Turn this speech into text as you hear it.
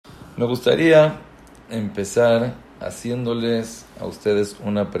Me gustaría empezar haciéndoles a ustedes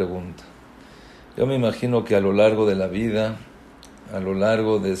una pregunta. Yo me imagino que a lo largo de la vida, a lo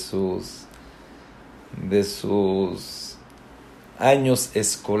largo de sus años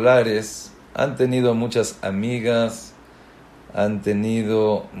escolares, han tenido muchas amigas, han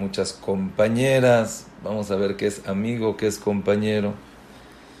tenido muchas compañeras. Vamos a ver qué es amigo, qué es compañero.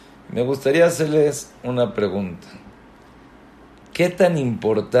 Me gustaría hacerles una pregunta. ¿Qué tan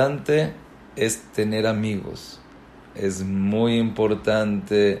importante es tener amigos? ¿Es muy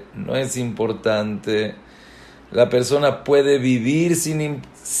importante? ¿No es importante? ¿La persona puede vivir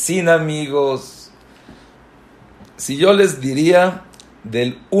sin amigos? Si yo les diría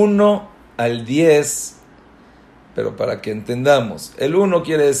del 1 al 10, pero para que entendamos, el 1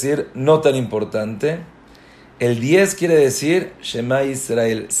 quiere decir no tan importante, el 10 quiere decir Shema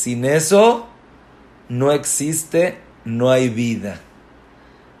Israel, sin eso no existe, no hay vida.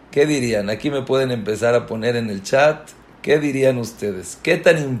 ¿Qué dirían? Aquí me pueden empezar a poner en el chat. ¿Qué dirían ustedes? ¿Qué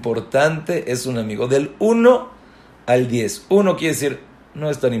tan importante es un amigo? Del 1 al 10. 1 quiere decir no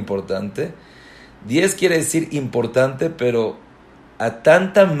es tan importante. 10 quiere decir importante, pero a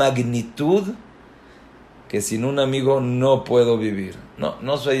tanta magnitud que sin un amigo no puedo vivir.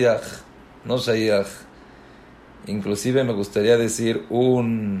 No soy aj. No soy aj. Inclusive me gustaría decir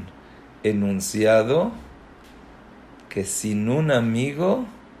un enunciado que sin un amigo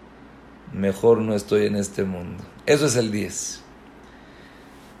mejor no estoy en este mundo. Eso es el 10.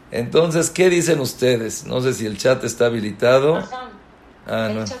 Entonces, ¿qué dicen ustedes? No sé si el chat está habilitado. El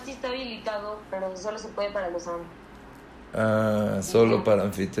chat sí está habilitado, pero solo se puede para los am. Solo para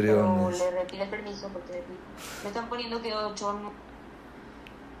anfitriones. Pero le retiré el permiso porque me están poniendo que 8 no.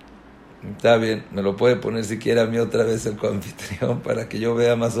 Está bien, me lo puede poner si quiere a mí otra vez el coanfitrión para que yo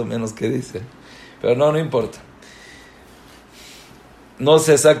vea más o menos qué dice. Pero no importa. No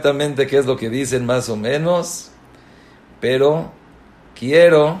sé exactamente qué es lo que dicen más o menos, pero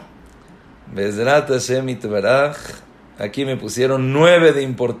quiero, Bezrat Hashem Itbaraj, aquí me pusieron 9 de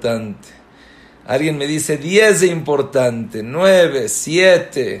importante. Alguien me dice 10 de importante, 9,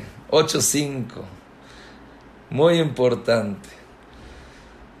 7, 8, 5. Muy importante.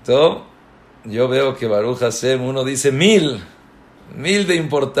 Entonces, yo veo que Baruch Hashem, uno dice 1000 de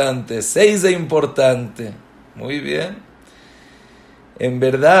importante, 6 de importante. Muy bien. En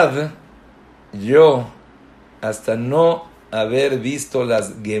verdad, yo, hasta no haber visto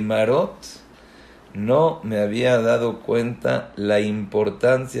las Gemarot, no me había dado cuenta la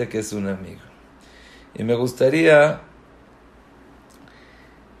importancia que es un amigo. Y me gustaría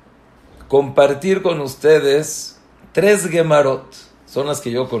compartir con ustedes 3 Gemarot. Son las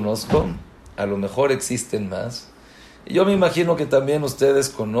que yo conozco. A lo mejor existen más. Y yo me imagino que también ustedes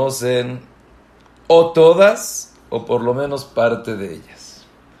conocen o todas o por lo menos parte de ellas.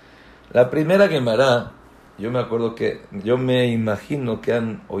 La primera Gemara, yo me imagino que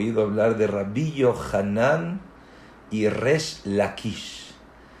han oído hablar de Rabbi Yohanan y Resh Lakish.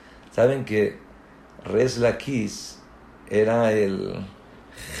 Saben que Resh Lakish era el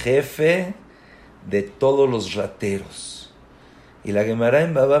jefe de todos los rateros. Y la Gemara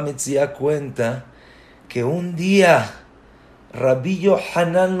en Baba Metzia cuenta que un día Rabbi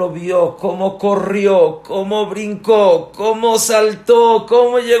Yohanan lo vio, cómo corrió, cómo brincó, cómo saltó,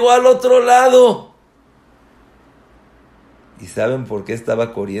 cómo llegó al otro lado. ¿Y saben por qué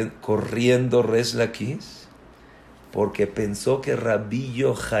estaba corriendo Resh Lakish? Porque pensó que Rabbi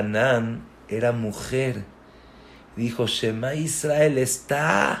Yohanan era mujer. Dijo, Shema Israel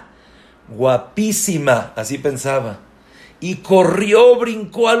está guapísima, así pensaba. Y corrió,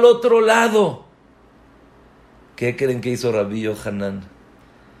 brincó al otro lado. ¿Qué creen que hizo Rabbi Yohanan?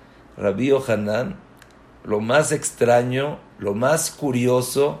 Rabbi Yohanan, lo más extraño, lo más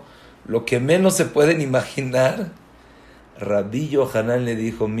curioso, lo que menos se pueden imaginar, Rabbi Yohanan le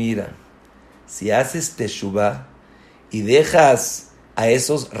dijo, mira, si haces teshuvá y dejas a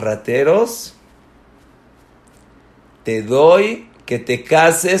esos rateros, te doy que te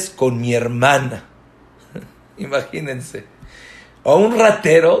cases con mi hermana. Imagínense. A un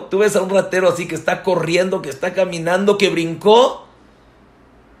ratero, tú ves a un ratero así que está corriendo, que está caminando, que brincó,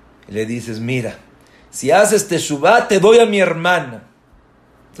 y le dices, mira, si haces teshuvá, te doy a mi hermana.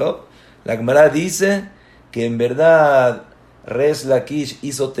 ¿So? La Gemara dice que en verdad Resh Lakish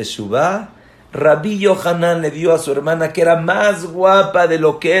hizo teshuvá, Rabbi Yohanan le dio a su hermana que era más guapa de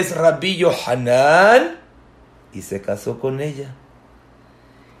lo que es Rabbi Yohanan, y se casó con ella.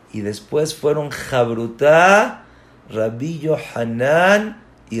 Y después fueron Jabrutá, Rabbi Yohanan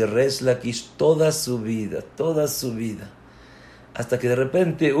y Resh Lakish toda su vida. Hasta que de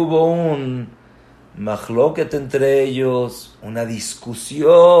repente hubo un Mahloket entre ellos, una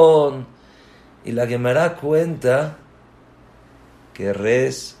discusión. Y la Gemara cuenta que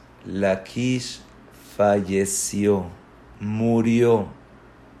Resh Lakish falleció, murió,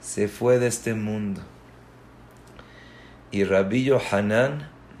 se fue de este mundo. Y Rabbi Yohanan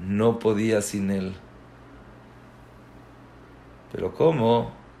no podía sin él. ¿Pero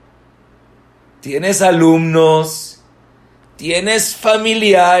cómo? Tienes alumnos, tienes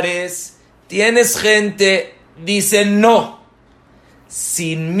familiares, tienes gente. Dicen no,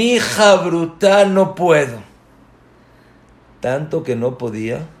 sin mi jabrutá no puedo. Tanto que no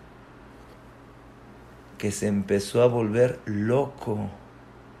podía, que se empezó a volver loco.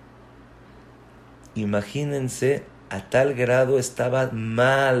 Imagínense, a tal grado estaba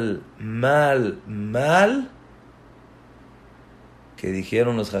mal, que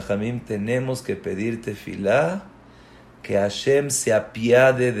dijeron los jajamim, tenemos que pedir tefilá, que Hashem se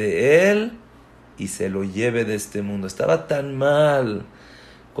apiade de él y se lo lleve de este mundo. Estaba tan mal,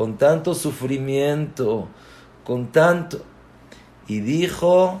 con tanto sufrimiento, con tanto. Y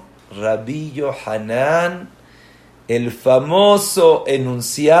dijo Rabbi Yohanan, el famoso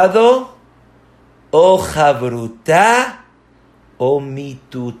enunciado, o jabrutá o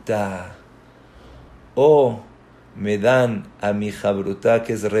mituta. O me dan a mi jabrutá,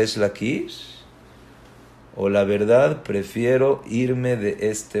 que es Resh Lakish, o la verdad, prefiero irme de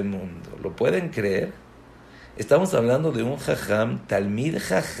este mundo. ¿Lo pueden creer? Estamos hablando de un jajam, talmid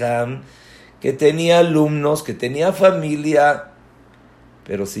jajam, que tenía alumnos, que tenía familia,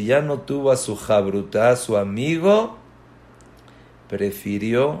 pero si ya no tuvo a su jabrutá, a su amigo,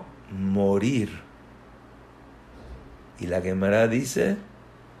 prefirió morir. Y la Gemara dice,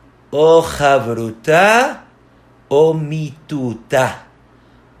 o jabrutá o mituta.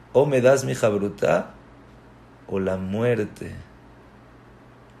 O me das mi jabrutá o la muerte.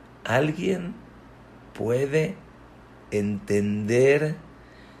 ¿Alguien puede entender,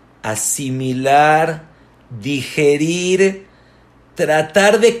 asimilar, digerir,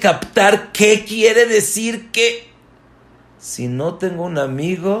 tratar de captar qué quiere decir que si no tengo un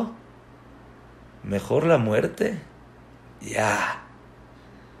amigo, mejor la muerte? Ya.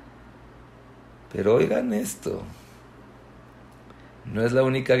 Pero oigan esto. No es la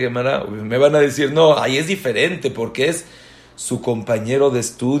única Gemara. Me van a decir, no, ahí es diferente, porque es su compañero de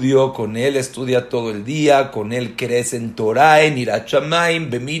estudio, con él estudia todo el día, con él crece en Torah, en Irat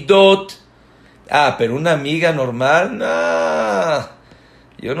Shamayim, Bemidot. Pero una amiga normal, no.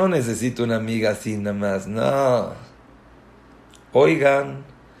 Yo no necesito una amiga así nada más, no. Oigan,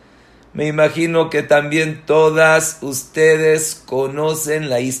 me imagino que también todas ustedes conocen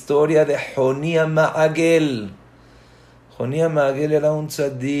la historia de Jonia Ma'agel. Jonia Ma'agel era un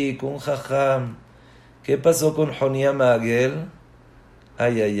tzadik, un jajam. ¿Qué pasó con Jonia Ma'agel?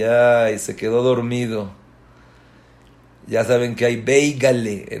 Ay, se quedó dormido. Ya saben que hay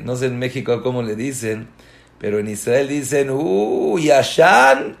beigale, no sé en México cómo le dicen, pero en Israel dicen,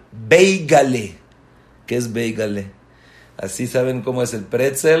 yashan beigale. ¿Qué es beigale? Así saben cómo es el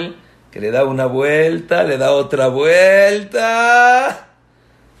pretzel, que le da una vuelta, le da otra vuelta.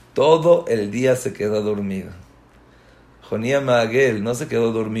 Todo el día se quedó dormido. Jonia Ma'agel no se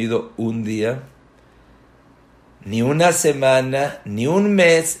quedó dormido un día, ni una semana, ni un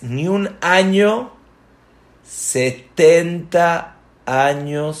mes, ni un año. 70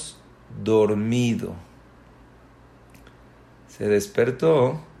 años dormido. Se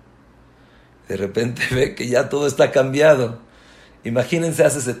despertó. De repente ve que ya todo está cambiado. Imagínense,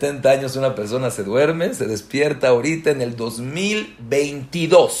 hace 70 años una persona se duerme, se despierta ahorita en el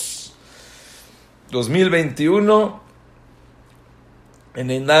 2022. 2021,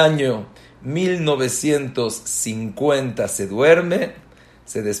 en el año 1950 se duerme,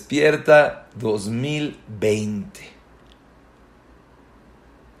 se despierta 2020.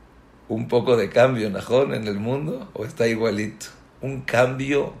 Un poco de cambio, Najón, en el mundo, o está igualito. Un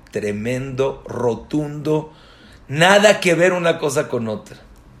cambio tremendo, rotundo, nada que ver una cosa con otra.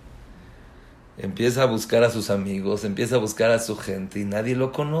 Empieza a buscar a sus amigos, empieza a buscar a su gente y nadie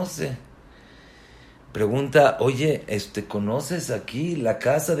lo conoce. Pregunta, oye, ¿conoces aquí la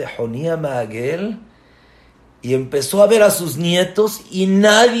casa de Jonia Ma'agel? Y empezó a ver a sus nietos y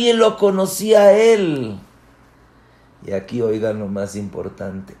nadie lo conocía a él. Y aquí oigan lo más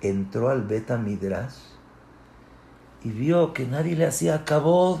importante. Entró al Bet Midrash y vio que nadie le hacía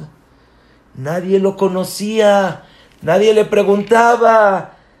kabod. Nadie lo conocía. Nadie le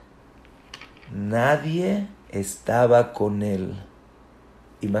preguntaba. Nadie estaba con él.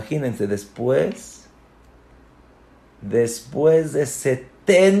 Imagínense, después de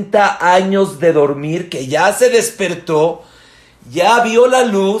 70 años de dormir, que ya se despertó, ya vio la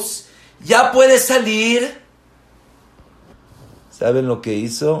luz, ¿Ya puedes salir? ¿Saben lo que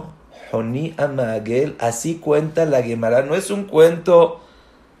hizo? Joní Amagel, así cuenta la Gemara. No es un cuento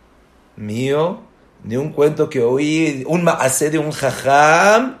mío, ni un cuento que oí, un maasé de un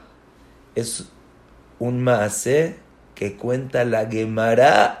jajam. Es un maasé que cuenta la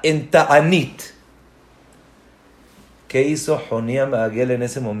Gemara en Ta'anit. ¿Qué hizo Joní Amagel en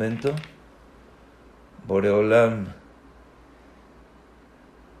ese momento? Boreolam,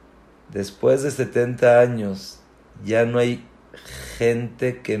 después de 70 años, ya no hay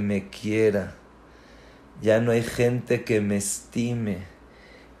gente que me quiera, ya no hay gente que me estime,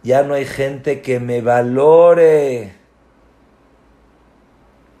 ya no hay gente que me valore.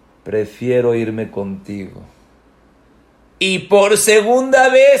 Prefiero irme contigo. Y por segunda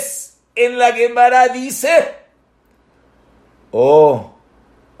vez en la Gemara dice, oh,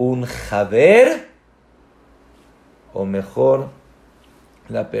 un javer, o mejor,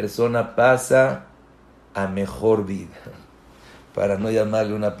 la persona pasa a mejor vida, para no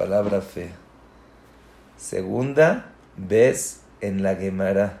llamarle una palabra fea. Segunda vez en la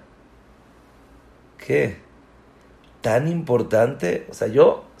Gemara. ¿Qué? ¿Tan importante? O sea,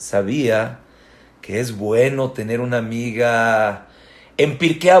 yo sabía que es bueno tener una amiga. En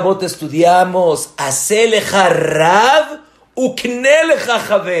Pirkei Avot estudiamos, Aseleja Rab, Ukneleja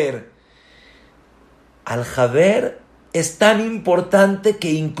Javer. Al Javer es tan importante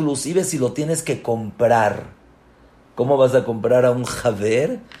que inclusive si lo tienes que comprar. ¿Cómo vas a comprar a un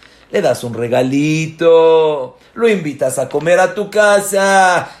Javer? Le das un regalito, lo invitas a comer a tu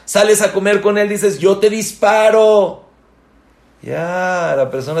casa, sales a comer con él, dices, yo te disparo. Ya, la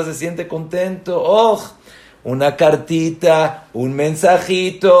persona se siente contento. Oh, una cartita, un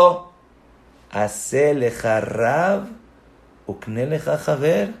mensajito. Haceleja Rab, ukneleja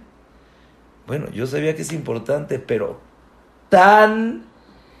Javer. Bueno, yo sabía que es importante, pero tan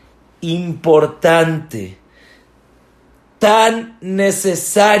importante, tan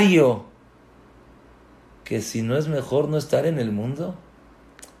necesario, que si no es mejor no estar en el mundo.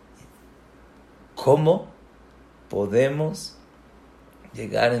 ¿Cómo podemos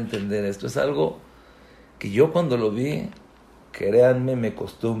llegar a entender esto? Es algo que yo cuando lo vi, créanme, me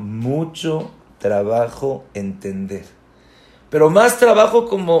costó mucho trabajo entender. Pero más trabajo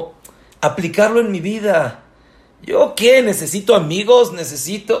como aplicarlo en mi vida. ¿Yo qué? ¿Necesito amigos?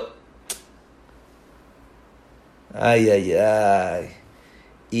 ¿Necesito? Ay, ay, ay.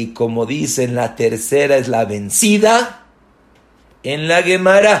 Y como dicen, la tercera es la vencida. En la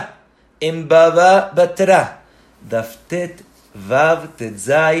Gemara, en Baba Batra, Daftet Vav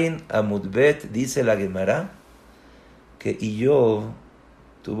Tetzain Amudbet, dice la Gemara, que yo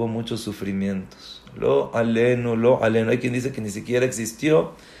tuvo muchos sufrimientos. Lo aleno. Hay quien dice que ni siquiera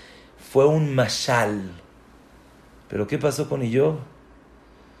existió. Fue un mashal. ¿Pero qué pasó con Iov?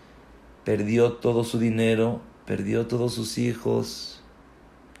 Perdió todo su dinero, perdió todos sus hijos.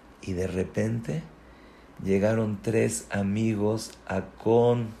 Y de repente llegaron 3 amigos a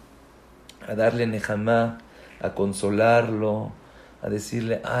darle nejamá, a consolarlo, a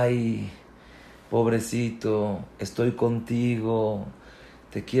decirle, ay, pobrecito, estoy contigo,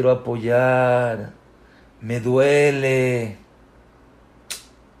 te quiero apoyar, me duele.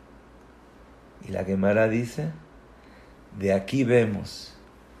 Y la Gemara dice, de aquí vemos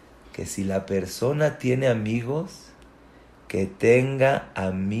que si la persona tiene amigos, que tenga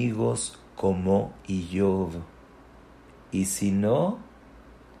amigos como Iov. Y si no,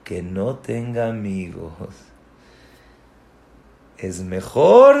 que no tenga amigos. Es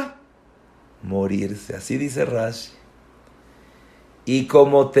mejor morirse, así dice Rashi. Y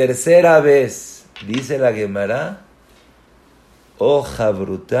como tercera vez, dice la Gemara, o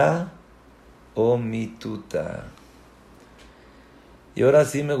Jabrutá, o Mituta. Y ahora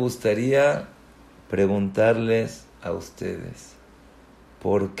sí me gustaría preguntarles a ustedes,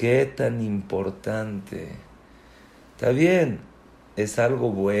 ¿por qué tan importante? Está bien, es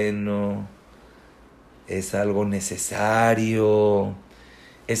algo bueno, es algo necesario,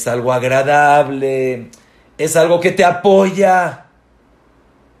 es algo agradable, es algo que te apoya.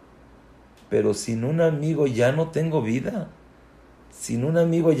 Pero sin un amigo ya no tengo vida. Sin un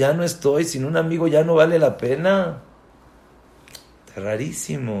amigo ya no estoy, sin un amigo ya no vale la pena. Está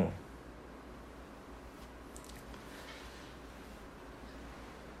rarísimo.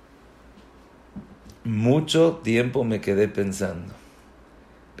 Mucho tiempo me quedé pensando.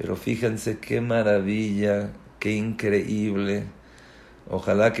 Pero fíjense qué maravilla, qué increíble.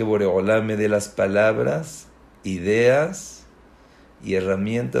 Ojalá que Boreolá me dé las palabras, ideas y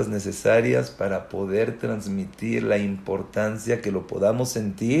herramientas necesarias para poder transmitir la importancia, que lo podamos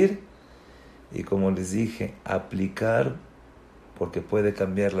sentir y, como les dije, aplicar, porque puede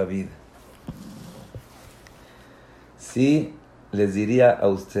cambiar la vida. Sí, les diría a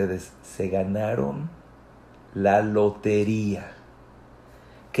ustedes, se ganaron la lotería.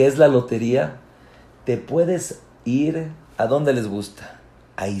 ¿Qué es la lotería? Te puedes ir a donde les gusta.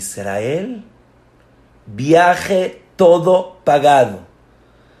 A Israel, viaje todo pagado.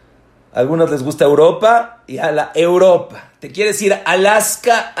 A algunos les gusta Europa y a la Europa. ¿Te quieres ir a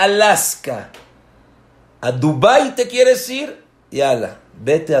Alaska? Alaska. ¿A Dubái te quieres ir? Y ala,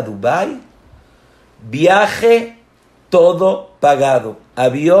 vete a Dubái. Viaje todo pagado.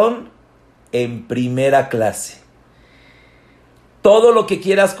 Avión en primera clase. Todo lo que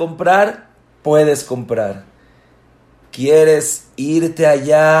quieras comprar, puedes comprar. ¿Quieres irte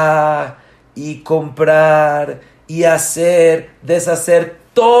allá y comprar y hacer, deshacer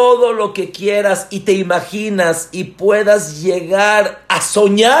todo lo que quieras y te imaginas y puedas llegar a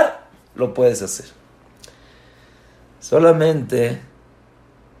soñar? Lo puedes hacer. Solamente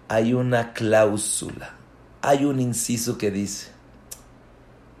hay una cláusula, hay un inciso que dice,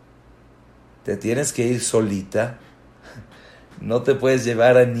 te tienes que ir solita, no te puedes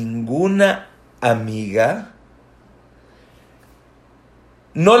llevar a ninguna amiga,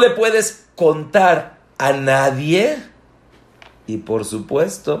 no le puedes contar a nadie y por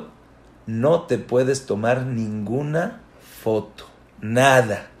supuesto no te puedes tomar ninguna foto,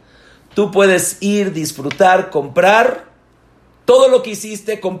 nada. Tú puedes ir, disfrutar, comprar, todo lo que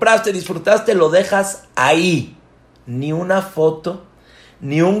hiciste, compraste, disfrutaste, lo dejas ahí. Ni una foto,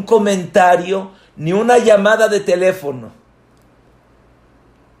 ni un comentario, ni una llamada de teléfono.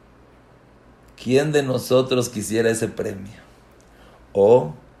 ¿Quién de nosotros quisiera ese premio?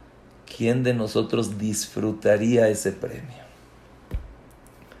 ¿O quién de nosotros disfrutaría ese premio?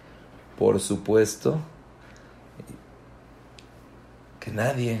 Por supuesto que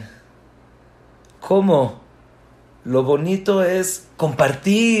nadie. ¿Cómo? Lo bonito es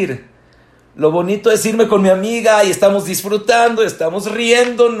compartir. Lo bonito es irme con mi amiga y estamos disfrutando, estamos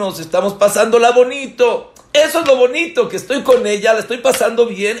riéndonos, estamos pasándola bonito. Eso es lo bonito, que estoy con ella, la estoy pasando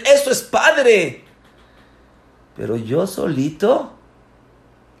bien. Eso es padre. Pero yo solito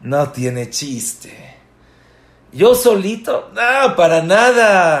no tiene chiste. Yo solito, no, para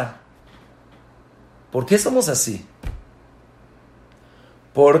nada. ¿Por qué somos así?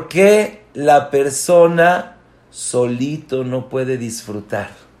 ¿Por qué la persona solito no puede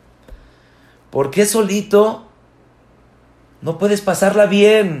disfrutar? ¿Por qué solito no puedes pasarla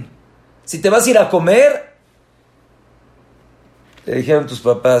bien? Si te vas a ir a comer, te dijeron tus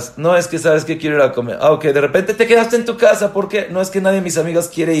papás, no, es que sabes que quiero ir a comer. Ah, ok, de repente te quedaste en tu casa, ¿por qué? No, es que nadie de mis amigas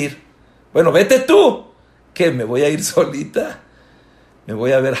quiere ir. Bueno, vete tú. ¿Qué, me voy a ir solita? Me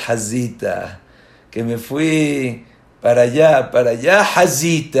voy a ver Hazita, que me fui para allá,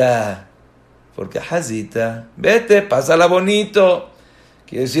 Hazita. Porque Hazita, vete, pásala bonito.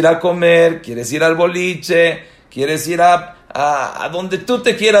 Quieres ir a comer, quieres ir al boliche, quieres ir a donde tú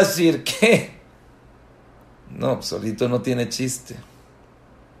te quieras ir. ¿Qué? No, solito no tiene chiste.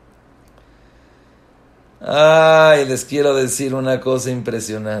 Ay, les quiero decir una cosa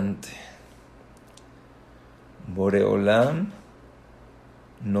impresionante. Boreolam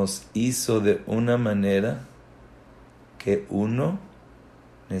nos hizo de una manera que uno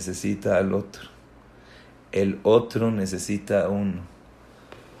necesita al otro. El otro necesita a uno.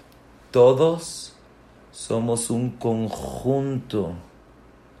 Todos somos un conjunto.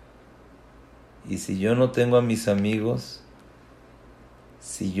 Y si yo no tengo a mis amigos,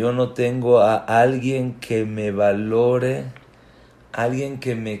 si yo no tengo a alguien que me valore, alguien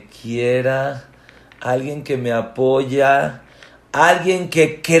que me quiera, alguien que me apoya, alguien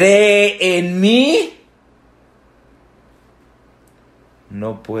que cree en mí,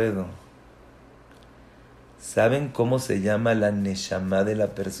 no puedo. ¿Saben cómo se llama la neshama de la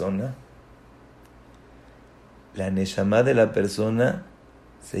persona? La neshama de la persona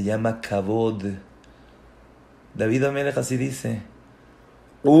se llama kavod. David Amelech así dice: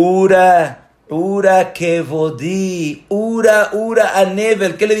 Ura kevodi, ura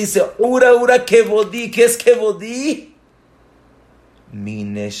anevel. ¿Qué le dice? Ura kevodi. ¿Qué es kevodi? Mi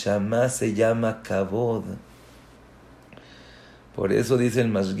neshama se llama kavod. Por eso dice el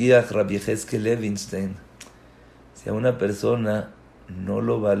Mashgiach Rabbi Yehezkel Levinstein: si a una persona no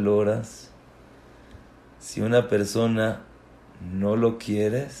lo valoras, si una persona no lo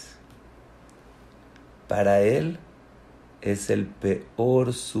quieres, para él es el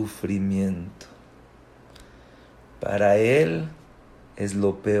peor sufrimiento. Para él es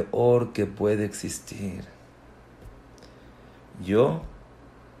lo peor que puede existir. Yo,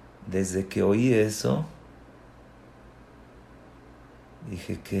 desde que oí eso,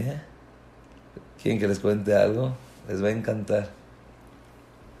 dije, ¿qué? ¿Quieren que les cuente algo? Les va a encantar.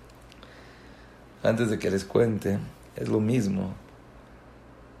 Antes de que les cuente, Es lo mismo.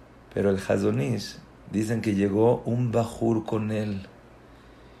 Pero el Hazon Ish, dicen que llegó un bajur con él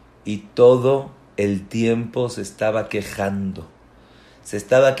y todo el tiempo se estaba quejando. Se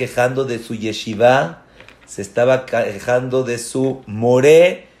estaba quejando de su yeshiva, se estaba quejando de su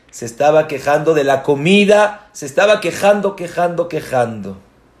moré, se estaba quejando de la comida, se estaba quejando.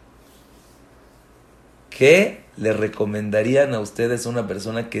 ¿Qué le recomendarían a ustedes a una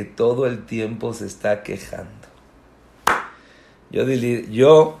persona que todo el tiempo se está quejando? Yo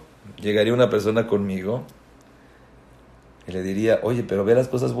llegaría una persona conmigo y le diría, oye, pero ve las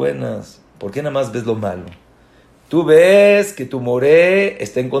cosas buenas, ¿por qué nada más ves lo malo? Tú ves que tu moré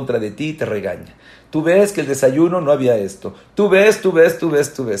está en contra de ti y te regaña. Tú ves que el desayuno no había esto. Tú ves.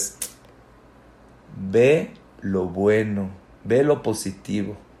 Ve lo bueno, ve lo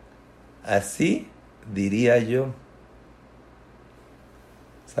positivo. Así diría yo.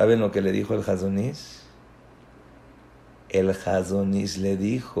 ¿Saben lo que le dijo el Hazon Ish? El Hazon Ish le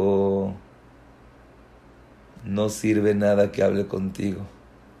dijo, no sirve nada que hable contigo.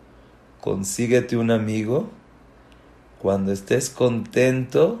 Consíguete un amigo. Cuando estés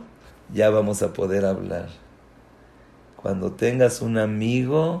contento, ya vamos a poder hablar. Cuando tengas un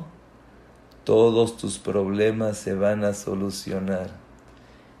amigo, todos tus problemas se van a solucionar.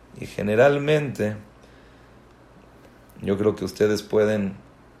 Y generalmente, yo creo que ustedes pueden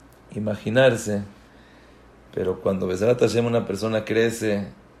imaginarse, pero cuando Besrat Hashem una persona crece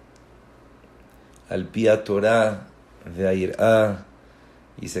al pía Torah, de Airá,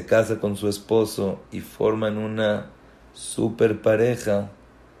 y se casa con su esposo y forman una super pareja,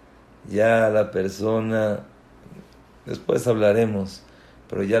 ya la persona, después hablaremos,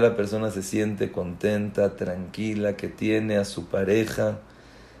 pero ya la persona se siente contenta, tranquila, que tiene a su pareja,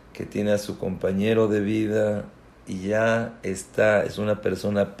 que tiene a su compañero de vida y ya es una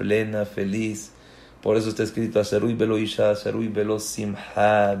persona plena, feliz. Por eso está escrito Asherui velo isha, Asherui velo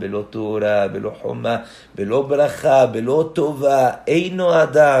simha, velo Torah, velo homa, velo braja, velo tova, eino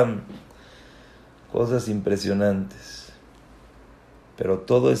adam. Cosas impresionantes. Pero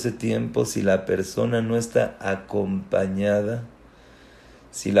todo ese tiempo, si la persona no está acompañada,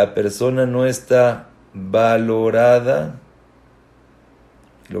 si la persona no está valorada,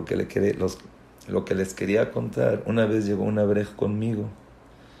 lo que les quería contar, una vez llegó una breja conmigo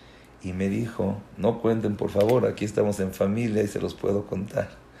y me dijo, no cuenten por favor, aquí estamos en familia y se los puedo contar.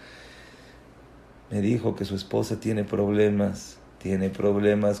 Me dijo que su esposa tiene problemas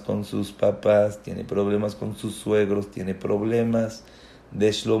con sus papás, tiene problemas con sus suegros, tiene problemas de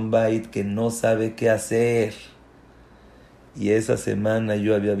Shlom Bait, que no sabe qué hacer. Y esa semana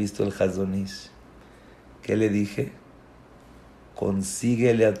yo había visto el Hazon Ish. ¿Qué le dije?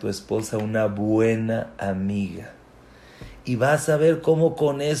 Consíguele a tu esposa una buena amiga. Y vas a ver cómo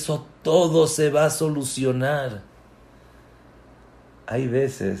con eso todo se va a solucionar. Hay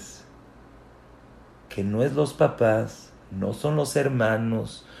veces que no es los papás, no son los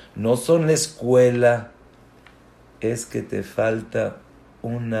hermanos, no son la escuela, es que te falta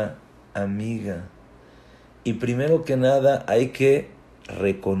una amiga. Y primero que nada hay que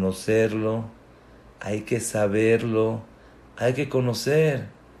reconocerlo, hay que saberlo, hay que conocer.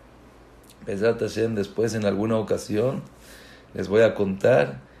 Besrat Hashem, después en alguna ocasión les voy a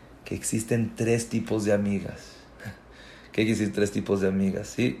contar que existen 3 tipos de amigas. ¿Qué quiere decir 3 tipos de amigas?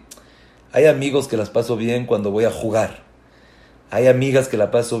 ¿Sí? Hay amigos que las paso bien cuando voy a jugar. Hay amigas que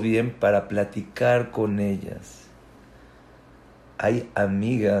la paso bien para platicar con ellas. Hay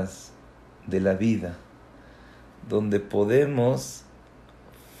amigas de la vida donde podemos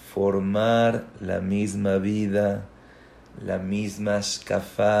formar la misma vida, la misma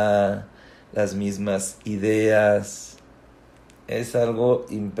shkafá, las mismas ideas. Es algo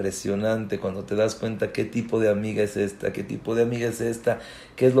impresionante cuando te das cuenta qué tipo de amiga es esta, qué tipo de amiga es esta,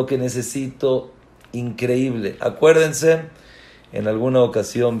 qué es lo que necesito. Increíble. Acuérdense, en alguna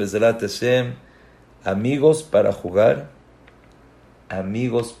ocasión, Bezrat Hashem, amigos para jugar,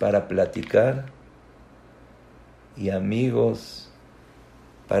 amigos para platicar y amigos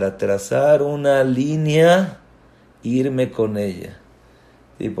para trazar una línea, irme con ella.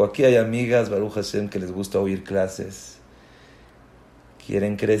 Tipo, aquí hay amigas, Baruch Hashem, que les gusta oír clases,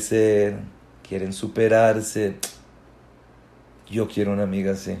 quieren crecer, quieren superarse. Yo quiero una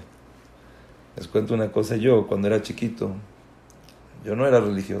amiga así. Les cuento una cosa, yo cuando era chiquito, yo no era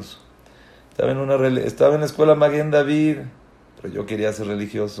religioso. Estaba en la escuela Maguen David, pero yo quería ser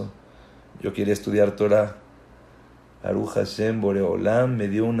religioso. Yo quería estudiar Torah. Baruch Hashem, Boreolam me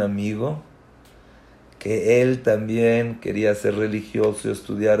dio un amigo que él también quería ser religioso,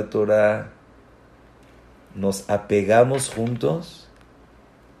 estudiar Torah. Nos apegamos juntos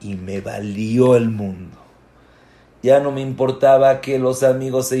y me valió el mundo. Ya no me importaba que los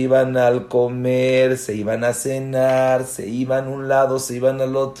amigos se iban al comer, se iban a cenar, se iban a un lado, se iban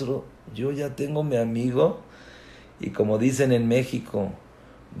al otro. Yo ya tengo mi amigo y como dicen en México,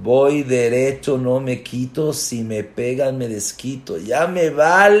 voy derecho, no me quito, si me pegan me desquito. Ya me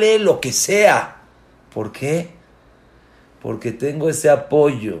vale lo que sea. ¿Por qué? Porque tengo ese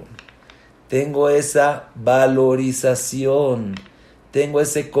apoyo, tengo esa valorización, tengo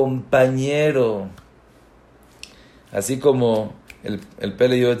ese compañero. Así como el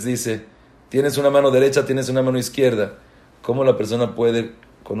Pele Yoetz dice, tienes una mano derecha, tienes una mano izquierda. ¿Cómo la persona puede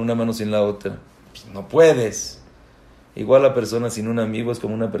con una mano sin la otra? Pues no puedes. Igual la persona sin un amigo es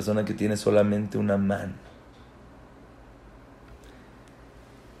como una persona que tiene solamente una mano.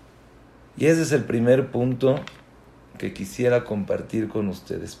 Y ese es el primer punto que quisiera compartir con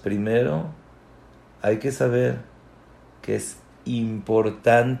ustedes. Primero, hay que saber que es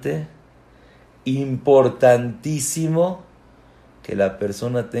importantísimo que la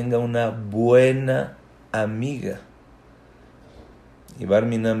persona tenga una buena amiga. Y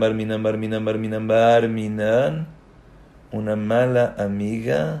barminan, una mala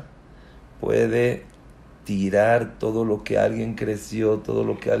amiga puede tirar todo lo que alguien creció, todo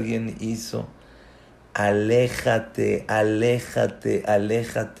lo que alguien hizo. Aléjate.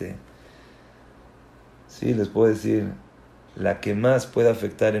 Sí, les puedo decir, la que más puede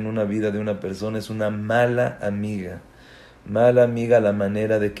afectar en una vida de una persona es una mala amiga. Mala amiga, la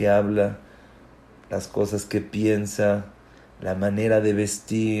manera de que habla, las cosas que piensa, la manera de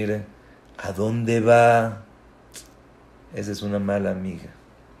vestir, a dónde va. Esa es una mala amiga.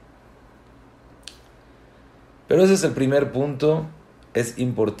 Pero ese es el primer punto. Es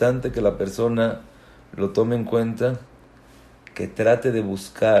importante que la persona lo tome en cuenta, que trate de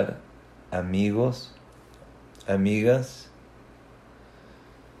buscar amigos, amigas.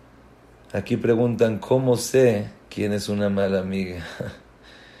 Aquí preguntan, ¿cómo sé quién es una mala amiga?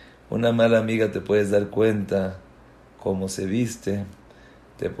 Una mala amiga te puedes dar cuenta cómo se viste,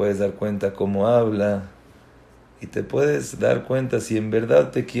 te puedes dar cuenta cómo habla y te puedes dar cuenta si en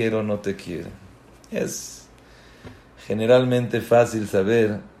verdad te quiere o no te quiere. Es generalmente fácil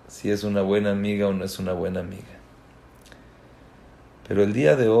saber si es una buena amiga o no es una buena amiga. Pero el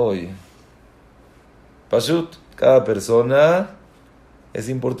día de hoy, Pashut, cada persona es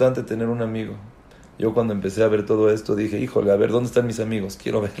importante tener un amigo. Yo cuando empecé a ver todo esto dije, híjole, a ver, ¿dónde están mis amigos?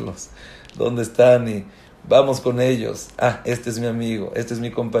 Quiero verlos. ¿Dónde están? Y vamos con ellos. Ah, este es mi amigo, este es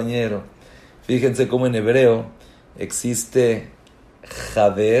mi compañero. Fíjense cómo en hebreo existe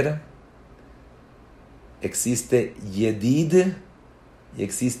Javer, existe Yedid y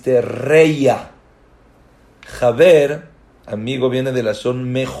existe Reya. Javer, amigo, viene de la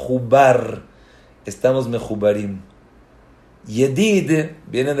shon mejubar. Estamos mejubarim. Yedid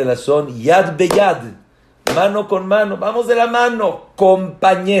viene de la shon yad beyad. Mano con mano, vamos de la mano,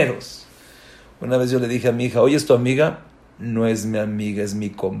 compañeros. Una vez yo le dije a mi hija, oye, ¿es tu amiga? No es mi amiga, es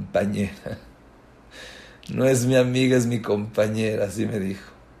mi compañera. No es mi amiga, es mi compañera, así me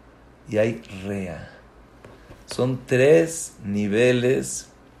dijo. Y hay rea. Son tres niveles.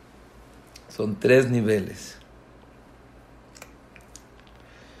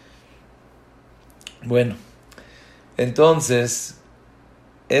 Bueno, entonces,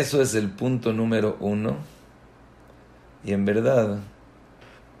 eso es el punto número 1. Y en verdad,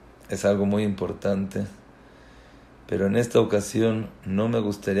 es algo muy importante. Pero en esta ocasión no me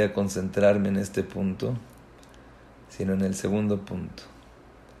gustaría concentrarme en este punto, sino en el segundo punto.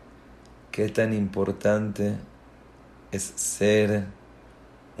 ¿Qué tan importante es ser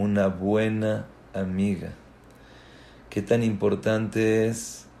una buena amiga? ¿Qué tan importante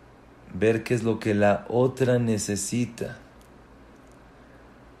es ver qué es lo que la otra necesita?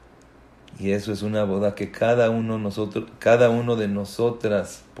 Y eso es una boda que cada uno de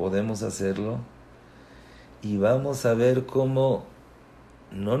nosotras podemos hacerlo. Y vamos a ver cómo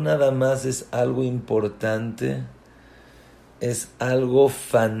no nada más es algo importante, es algo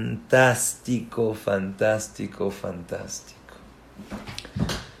fantástico.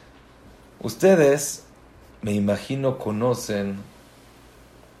 Ustedes, me imagino,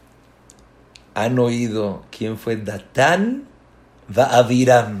 han oído quién fue Datán va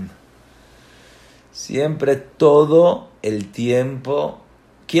Aviram. Siempre, todo el tiempo,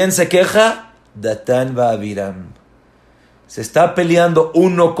 ¿quién se queja? Datán va Aviram. Se está peleando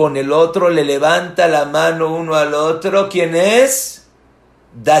uno con el otro, le levanta la mano uno al otro. ¿Quién es?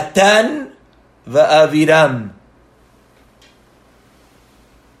 Datán va Aviram.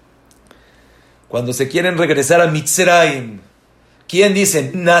 Cuando se quieren regresar a Mitzrayim, ¿quién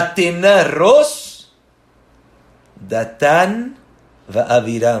dice? Natenaros. Datán va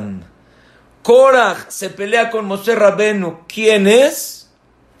Aviram. Korach se pelea con Moshe Rabenu. ¿Quién es?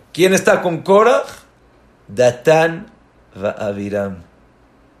 ¿Quién está con Korach? Datán va Abiram.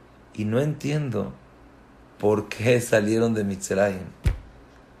 Y no entiendo por qué salieron de Mitzrayim.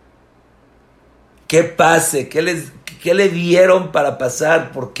 ¿Qué pase? ¿Qué le dieron para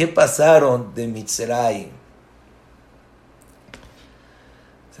pasar? ¿Por qué pasaron de Mitzrayim?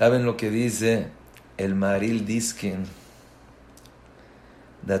 ¿Saben lo que dice el Maril Diskin?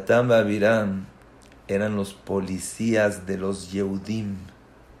 Datán y Abiram eran los policías de los Yehudim.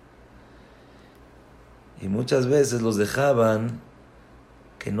 Y muchas veces los dejaban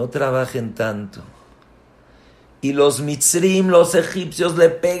que no trabajen tanto. Y los mitzrim, los egipcios, le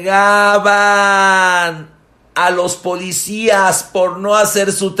pegaban a los policías por no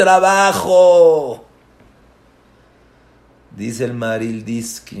hacer su trabajo. Dice el Maril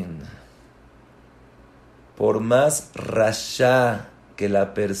Diskin, por más rasha que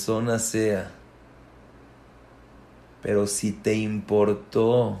la persona sea, pero si te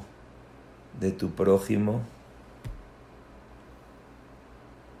importó de tu prójimo,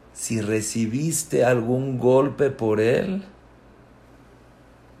 si recibiste algún golpe por él,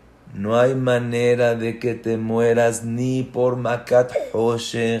 no hay manera de que te mueras ni por Makat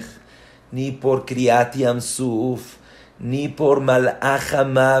Hoshech, ni por Kriyat Yamsuf, ni por Malach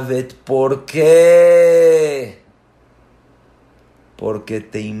HaMavet. ¿Por qué? Porque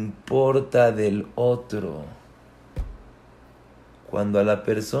te importa del otro. Cuando a la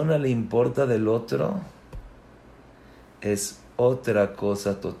persona le importa del otro, es otra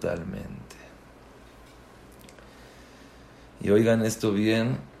cosa totalmente. Y oigan esto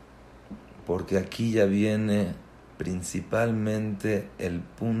bien, porque aquí ya viene principalmente el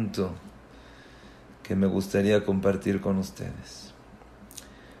punto que me gustaría compartir con ustedes.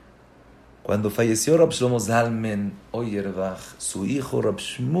 Cuando falleció Rab Shlomo Zalman Auerbach, su hijo Rab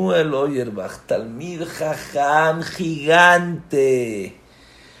Shmuel Auerbach, Talmid Jajam gigante,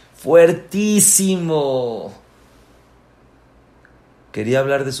 fuertísimo, quería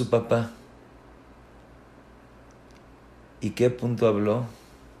hablar de su papá. ¿Y qué punto habló?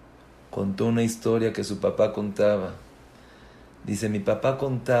 Contó una historia que su papá contaba. Dice, mi papá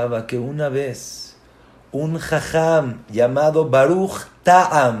contaba que una vez un jajam llamado Baruch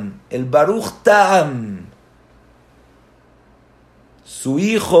Ta'am, el Baruch Ta'am, su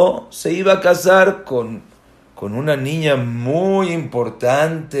hijo se iba a casar con una niña muy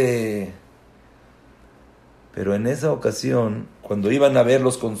importante. Pero en esa ocasión, cuando iban a ver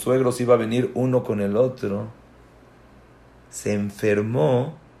los consuegros, iba a venir uno con el otro, se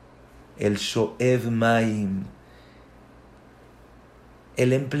enfermó el Shoev Maim,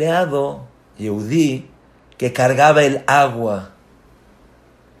 el empleado Yehudí que cargaba el agua.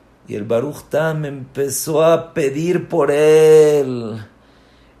 Y el Baruch Tam empezó a pedir por él.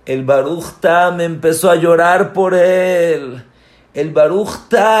 El Baruch Tam empezó a llorar por él. El Baruch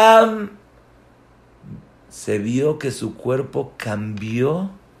Tam se vio que su cuerpo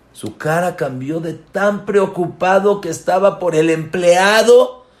cambió, su cara cambió de tan preocupado que estaba por el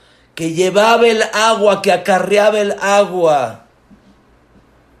empleado que llevaba el agua, que acarreaba el agua.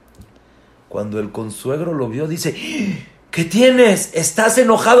 Cuando el consuegro lo vio, dice, ¿qué tienes? ¿Estás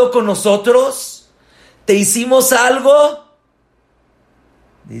enojado con nosotros? ¿Te hicimos algo?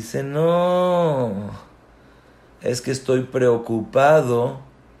 Dice, no, es que estoy preocupado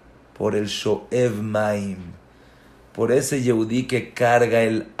por el Shoev Maim, por ese Yehudí que carga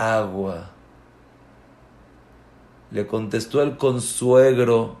el agua. Le contestó el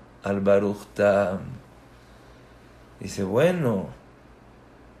consuegro al Baruch Tam. Dice, bueno,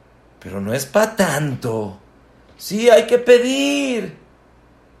 pero no es para tanto. Sí, hay que pedir.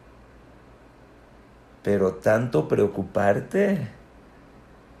 Pero tanto preocuparte,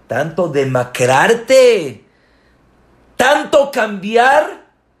 tanto demacrarte, tanto cambiar.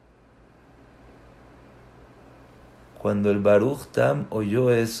 Cuando el Baruch Tam oyó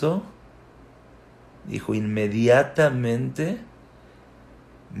eso, dijo inmediatamente,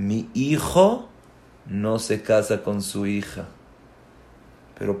 mi hijo no se casa con su hija.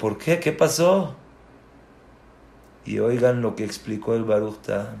 ¿Pero por qué? ¿Qué pasó? Y oigan lo que explicó el Baruch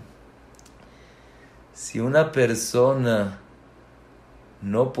Tam. Si una persona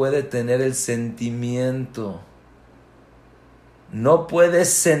no puede tener el sentimiento, no puede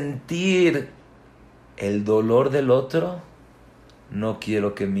sentir el dolor del otro, no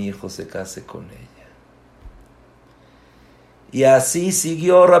quiero que mi hijo se case con ella. Y así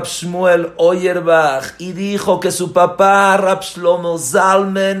siguió Rab Shmuel Auerbach y dijo que su papá, Rab Shlomo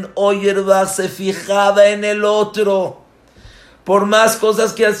Zalman Auerbach, se fijaba en el otro. Por más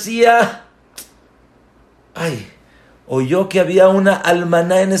cosas que hacía, oyó que había una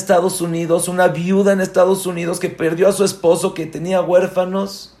almaná en Estados Unidos, una viuda en Estados Unidos que perdió a su esposo, que tenía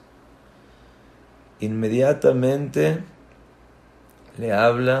huérfanos. Inmediatamente le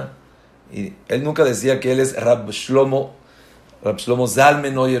habla, y él nunca decía que él es Rab Shlomo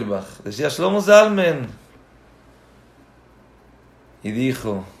Zalmen Auerbach. Decía Shlomo Zalmen. Y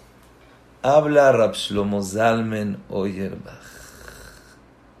dijo, habla Rab Shlomo Zalmen Auerbach.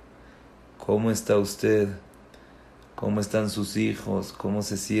 ¿Cómo está usted? ¿Cómo están sus hijos? ¿Cómo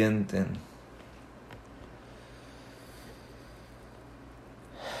se sienten?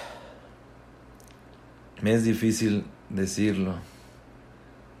 Me es difícil decirlo,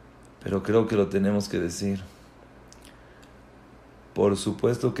 pero creo que lo tenemos que decir. Por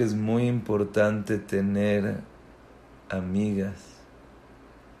supuesto que es muy importante tener amigas,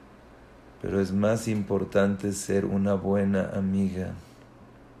 pero es más importante ser una buena amiga.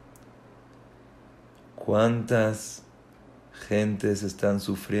 ¿Cuántas gentes están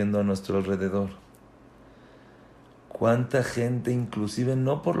sufriendo a nuestro alrededor? ¿Cuánta gente, inclusive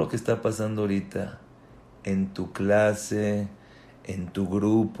no por lo que está pasando ahorita, en tu clase, en tu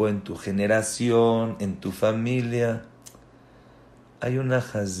grupo, en tu generación, en tu familia, hay una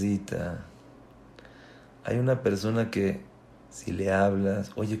jazita, hay una persona que si le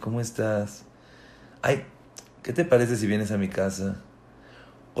hablas, oye, ¿cómo estás? Ay, ¿qué te parece si vienes a mi casa?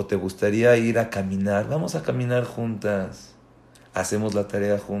 ¿O te gustaría ir a caminar? Vamos a caminar juntas, hacemos la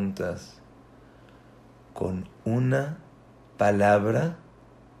tarea juntas. Con una palabra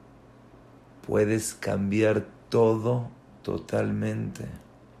puedes cambiar todo totalmente.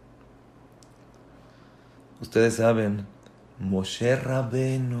 Ustedes saben, Moshe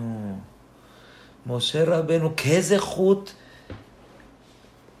Rabenu, ¿qué zehut?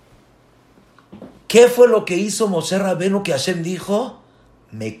 ¿Qué fue lo que hizo Moshe Rabenu que Hashem dijo?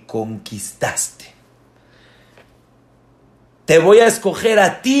 Me conquistaste. Te voy a escoger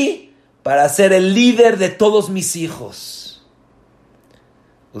a ti para ser el líder de todos mis hijos.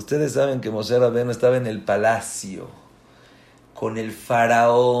 Ustedes saben que Moshe Rabenu estaba en el palacio con el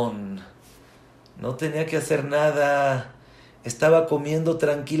faraón. No tenía que hacer nada. Estaba comiendo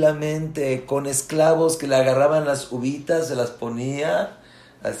tranquilamente con esclavos que le agarraban las uvitas, se las ponía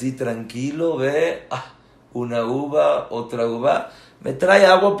así tranquilo. Ve, una uva, otra uva. ¿Me trae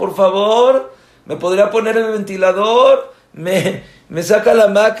agua, por favor? ¿Me podría poner el ventilador? ¿Me saca la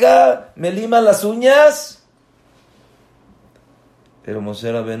hamaca? ¿Me lima las uñas? Pero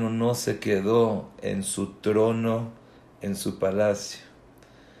Moshe Rabenu no se quedó en su trono, en su palacio.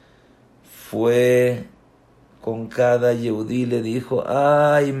 Fue con cada yehudí, le dijo,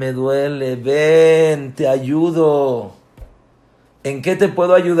 ay, me duele, ven, te ayudo. ¿En qué te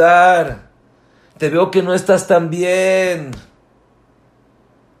puedo ayudar? Te veo que no estás tan bien.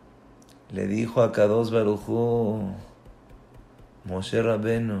 Le dijo a Kadosh Baruj Hu, Moshe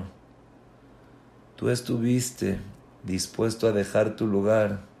Rabenu, tú estuviste dispuesto a dejar tu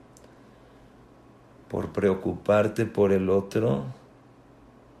lugar por preocuparte por el otro.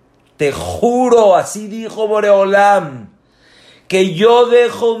 Te juro, así dijo Boreolam, que yo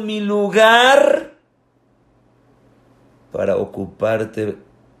dejo mi lugar para ocuparme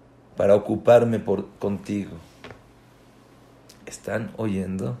contigo. ¿Están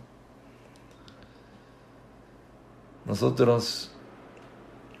oyendo? Nosotros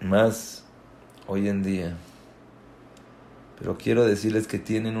más hoy en día, pero quiero decirles que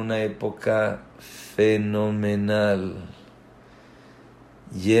tienen una época fenomenal,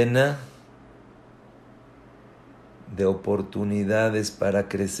 llena de oportunidades para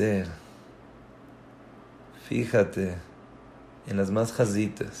crecer. Fíjate en las más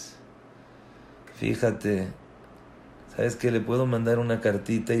jazitas. Fíjate, ¿sabes qué? Le puedo mandar una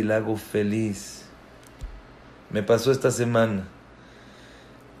cartita y la hago feliz. Me pasó esta semana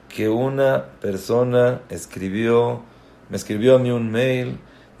que una persona me escribió a mí un mail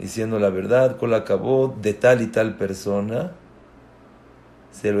diciendo la verdad, col acabó de tal y tal persona.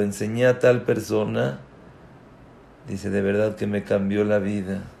 Se lo enseñé a tal persona. Dice, de verdad que me cambió la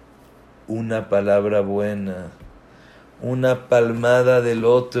vida. Una palabra buena. Una palmada del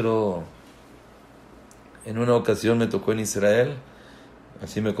otro. En una ocasión me tocó en Israel,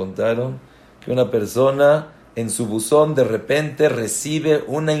 así me contaron, que una persona en su buzón de repente recibe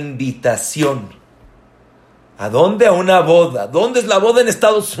una invitación. ¿A dónde? A una boda. ¿Dónde es la boda? En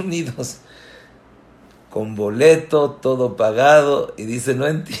Estados Unidos. Con boleto, todo pagado. Y dice, no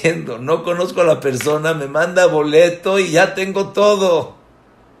entiendo, no conozco a la persona, me manda boleto y ya tengo todo.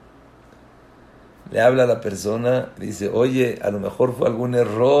 Le habla a la persona, dice, oye, a lo mejor fue algún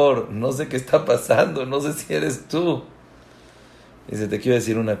error, no sé qué está pasando, no sé si eres tú. Dice, te quiero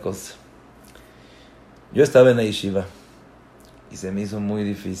decir una cosa. Yo estaba en la yeshiva y se me hizo muy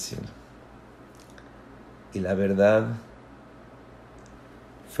difícil. Y la verdad,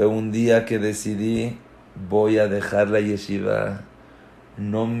 fue un día que decidí, voy a dejar la yeshiva,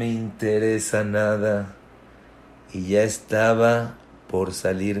 no me interesa nada. Y ya estaba por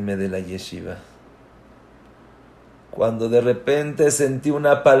salirme de la yeshiva, cuando de repente sentí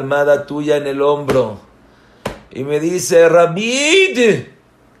una palmada tuya en el hombro y me dice: Rabid,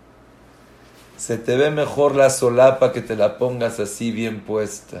 se te ve mejor la solapa que te la pongas así bien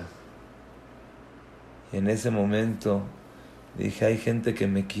puesta. Y en ese momento dije: hay gente que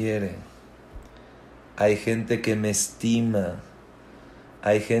me quiere, hay gente que me estima,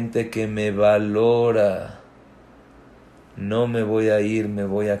 hay gente que me valora. No me voy a ir, me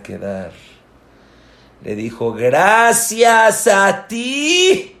voy a quedar. Le dijo: gracias a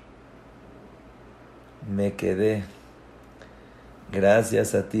ti me quedé.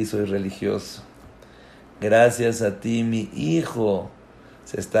 Gracias a ti soy religioso. Gracias a ti mi hijo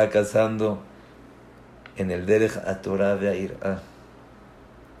se está casando en el Derech HaTorah Ve'Ir'ah.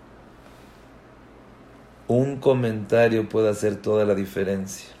 Un comentario puede hacer toda la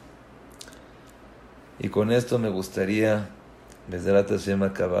diferencia. Y con esto me gustaría, Bezrat Hashem,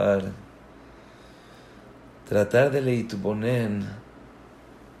 acabar. Tratar de leitbonen.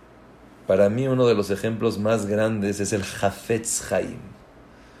 Para mí uno de los ejemplos más grandes es el Hafetz Haim.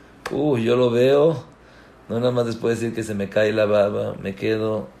 Yo lo veo, no nada más después de decir que se me cae la baba, me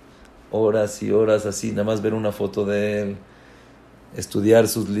quedo horas y horas así, nada más ver una foto de él, estudiar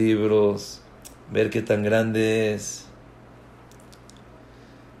sus libros, ver qué tan grande es.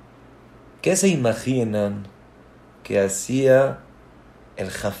 ¿Qué se imaginan que hacía el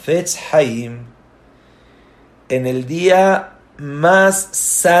Hafetz Haim en el día más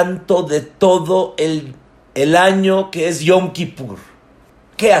santo de todo el año, que es Yom Kippur?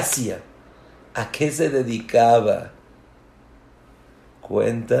 ¿Qué hacía? ¿A qué se dedicaba?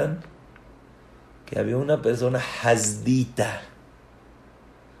 Cuentan que había una persona hasdita.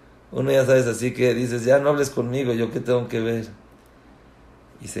 Uno ya sabes, así que dices: ya no hables conmigo, ¿yo qué tengo que ver?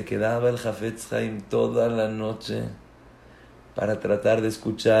 Y se quedaba el Hafetz Haim toda la noche para tratar de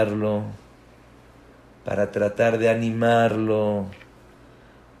escucharlo, para tratar de animarlo,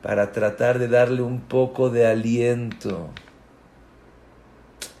 para tratar de darle un poco de aliento.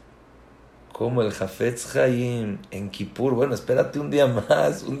 Como el Hafetz Haim en Kippur. Bueno, espérate un día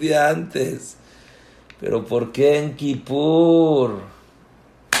más, un día antes. ¿Pero por qué en Kippur?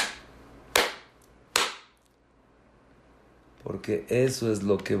 Porque eso es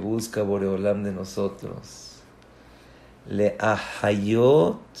lo que busca Boreolam de nosotros. Le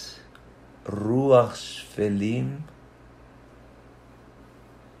ahayot ruach shfelim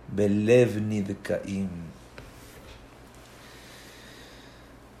belev nidkaim.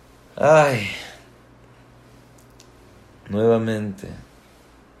 Ay, nuevamente,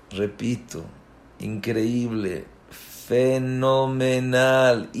 repito, increíble,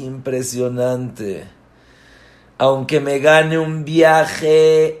 fenomenal, impresionante. Aunque me gane un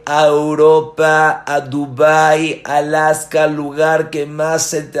viaje a Europa, a Dubái, Alaska, lugar que más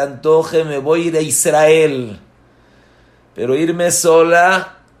se te antoje, me voy a ir a Israel. Pero irme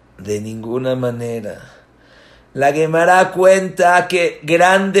sola, de ninguna manera. La Gemara cuenta que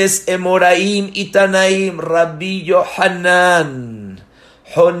grandes Emoraim y Tanaim, Rabbi Yohanan,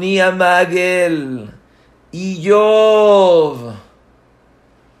 Joni Amagel y Yov.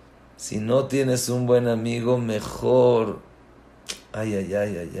 Si no tienes un buen amigo, mejor. Ay, ay,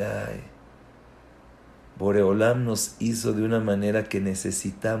 ay, ay, ay. Boreolam nos hizo de una manera que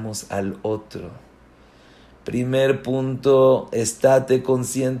necesitamos al otro. Primer punto, estate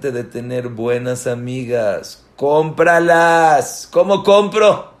consciente de tener buenas amigas. ¡Cómpralas! ¿Cómo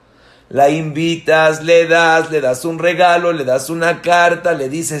compro? La invitas, le das un regalo, le das una carta, le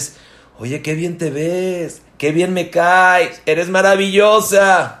dices: oye, qué bien te ves, qué bien me caes, eres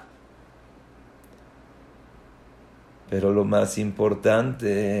maravillosa. Pero lo más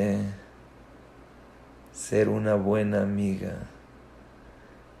importante, ser una buena amiga.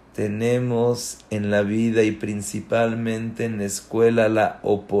 Tenemos en la vida y principalmente en la escuela la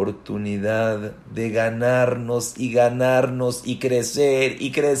oportunidad de ganarnos y crecer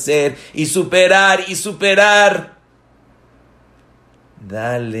y superar.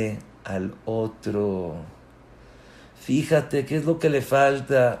 Dale al otro. Fíjate qué es lo que le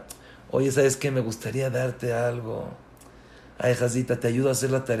falta. Oye, ¿sabes qué? Me gustaría darte algo. Ay, Jacita, ¿te ayudo a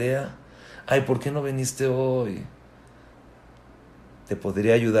hacer la tarea? Ay, ¿por qué no viniste hoy? ¿Te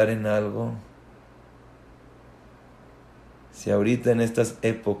podría ayudar en algo? Si ahorita en estas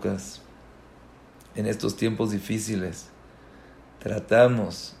épocas, en estos tiempos difíciles,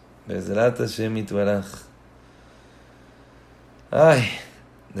 tratamos, Bezrat Hashem Itbaraj, Ay,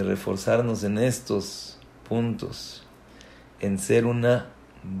 de reforzarnos en estos puntos, en ser una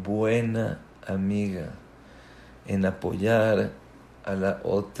buena amiga, en apoyar a la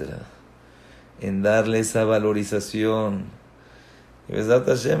otra, en darle esa valorización. Y Besat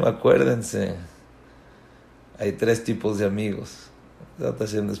Hashem, acuérdense, hay 3 tipos de amigos. Besat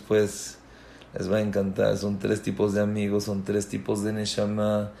Hashem después les va a encantar. Son 3 tipos de amigos, son 3 tipos de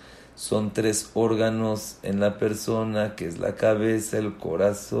neshama, son 3 órganos en la persona, que es la cabeza, el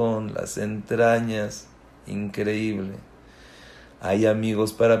corazón, las entrañas. Increíble. Hay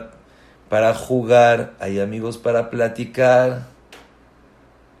amigos para jugar, hay amigos para platicar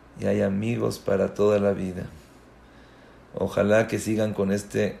y hay amigos para toda la vida. Ojalá que sigan con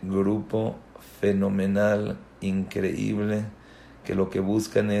este grupo fenomenal, increíble, que lo que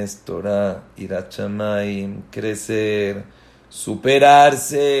buscan es Torah, Irat Shamayim, crecer,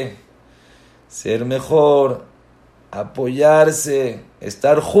 superarse, ser mejor, apoyarse,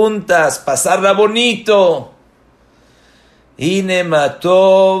 estar juntas, pasarla bonito. Hine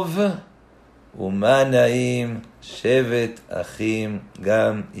matov umanaim shevet achim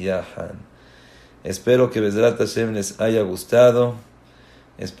gam yahan. Espero que Bezrat Hashem les haya gustado.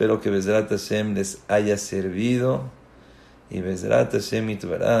 Espero que Bezrat Hashem les haya servido. Y Bezrat Hashem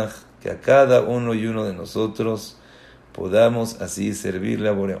Itbaraj, que a cada uno y uno de nosotros podamos así servirle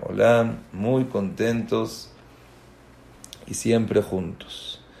a Borei Olam, muy contentos y siempre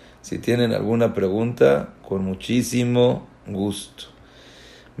juntos. Si tienen alguna pregunta, con muchísimo gusto.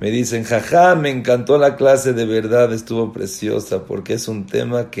 Me dicen, jaja, me encantó la clase, de verdad estuvo preciosa, porque es un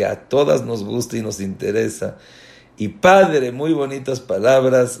tema que a todas nos gusta y nos interesa. Y padre, muy bonitas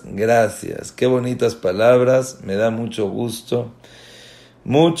palabras, gracias, qué bonitas palabras, me da mucho gusto,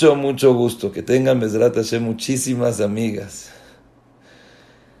 mucho gusto, que tengan Bezrat Hashem muchísimas amigas.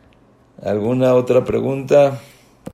 ¿Alguna otra pregunta?